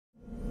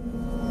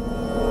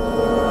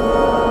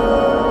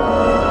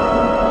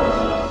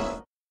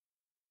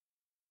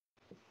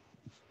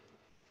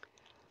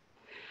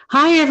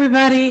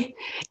everybody.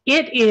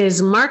 It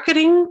is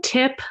Marketing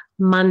Tip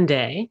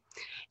Monday.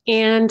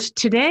 And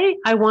today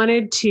I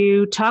wanted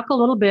to talk a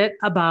little bit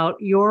about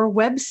your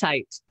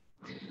website.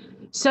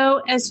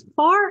 So, as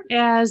far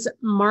as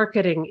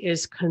marketing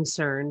is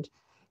concerned,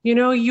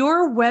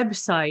 your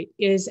website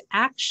is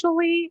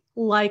actually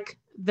like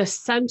the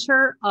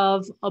center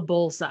of a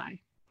bullseye.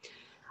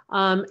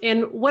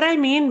 And what I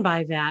mean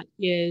by that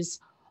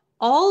is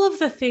all of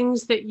the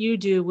things that you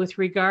do with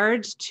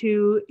regards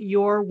to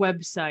your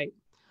website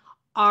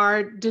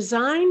are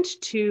designed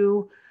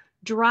to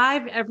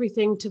drive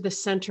everything to the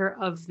center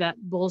of that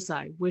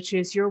bullseye, which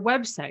is your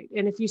website.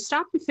 And if you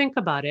stop to think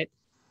about it,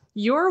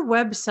 your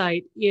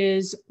website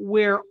is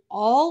where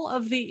all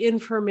of the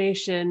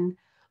information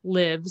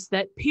lives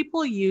that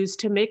people use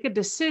to make a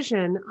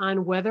decision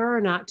on whether or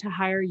not to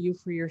hire you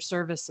for your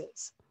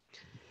services.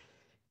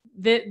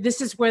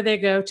 This is where they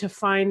go to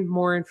find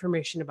more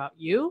information about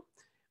you,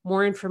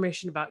 more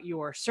information about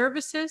your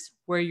services,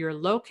 where you're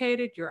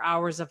located, your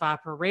hours of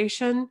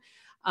operation,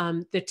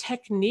 the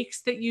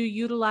techniques that you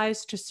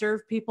utilize to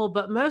serve people,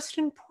 but most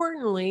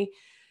importantly,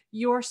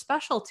 your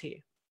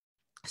specialty.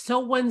 So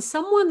when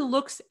someone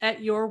looks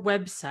at your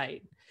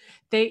website,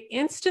 they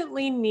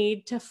instantly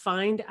need to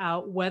find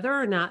out whether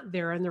or not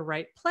they're in the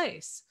right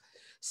place.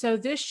 So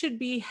this should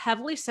be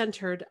heavily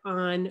centered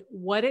on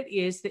what it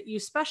is that you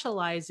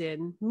specialize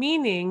in,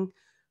 meaning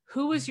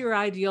who is your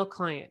ideal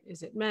client?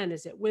 Is it men?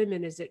 Is it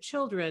women? Is it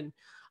children?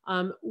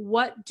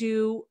 What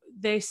do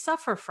they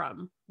suffer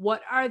from?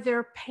 What are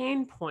their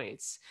pain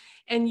points?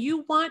 And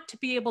you want to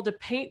be able to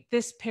paint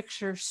this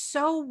picture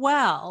so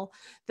well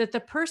that the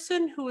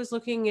person who is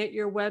looking at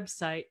your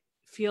website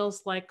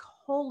feels like,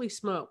 holy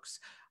smokes,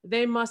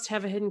 they must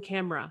have a hidden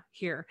camera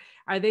here.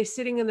 Are they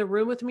sitting in the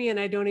room with me and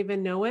I don't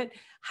even know it?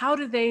 How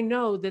do they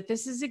know that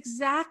this is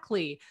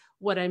exactly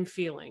what I'm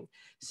feeling?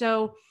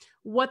 So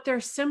what their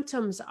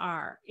symptoms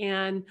are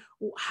and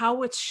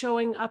how it's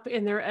showing up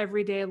in their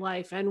everyday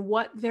life and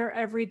what their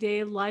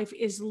everyday life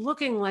is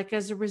looking like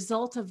as a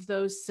result of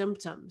those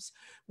symptoms.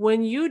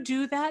 When you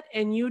do that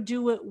and you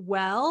do it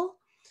well,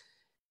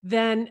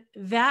 then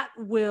that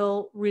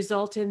will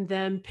result in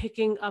them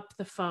picking up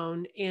the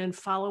phone and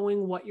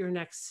following what your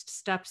next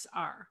steps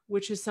are,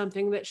 which is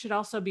something that should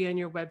also be on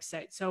your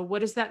website. So what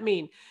does that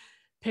mean?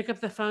 Pick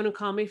up the phone and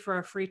call me for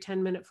a free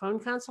 10-minute phone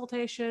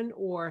consultation,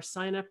 or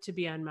sign up to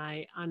be on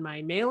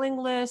my mailing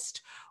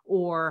list,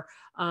 or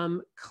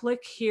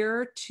click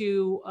here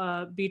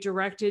to be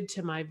directed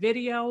to my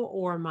video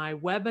or my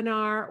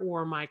webinar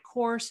or my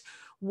course.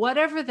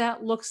 Whatever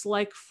that looks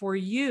like for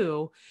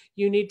you,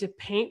 you need to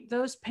paint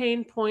those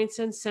pain points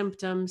and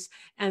symptoms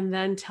and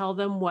then tell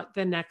them what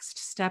the next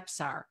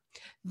steps are.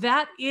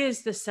 That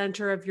is the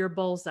center of your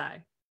bullseye.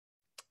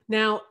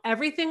 Now,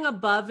 everything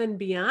above and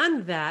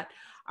beyond that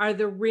are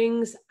the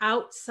rings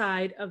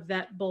outside of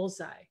that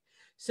bullseye.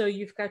 So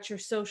you've got your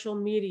social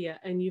media,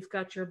 and you've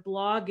got your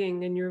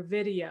blogging and your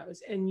videos,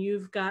 and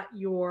you've got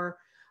your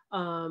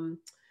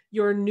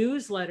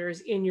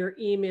newsletters in your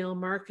email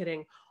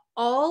marketing.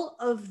 All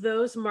of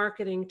those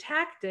marketing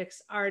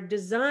tactics are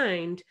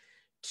designed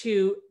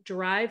to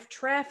drive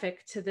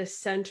traffic to the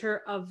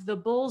center of the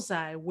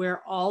bullseye,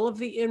 where all of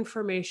the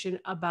information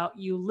about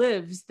you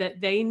lives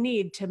that they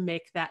need to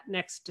make that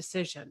next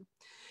decision.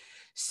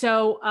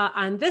 So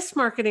on this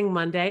Marketing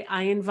Monday,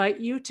 I invite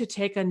you to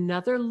take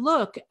another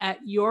look at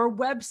your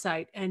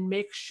website and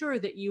make sure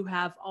that you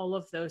have all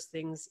of those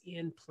things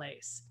in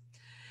place.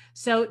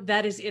 So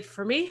that is it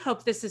for me.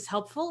 Hope this is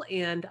helpful,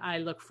 and I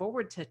look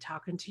forward to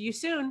talking to you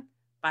soon.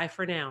 Bye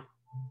for now.